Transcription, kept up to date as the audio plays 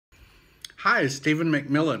Hi, Stephen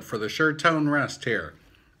McMillan for the SureTone Rest here.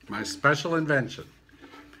 My special invention.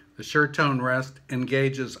 The SureTone Rest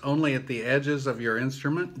engages only at the edges of your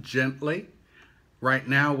instrument, gently. Right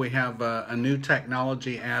now we have a new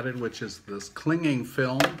technology added, which is this clinging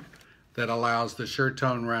film that allows the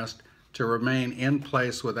SureTone Rest to remain in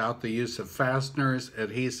place without the use of fasteners,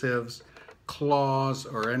 adhesives, claws,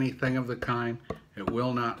 or anything of the kind. It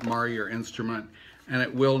will not mar your instrument, and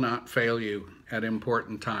it will not fail you at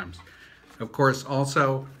important times. Of course,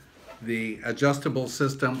 also the adjustable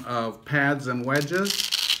system of pads and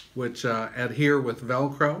wedges, which adhere with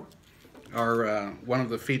Velcro, are one of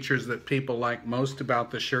the features that people like most about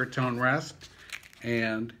the SureTone Rest,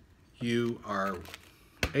 and you are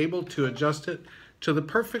able to adjust it to the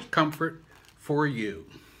perfect comfort for you.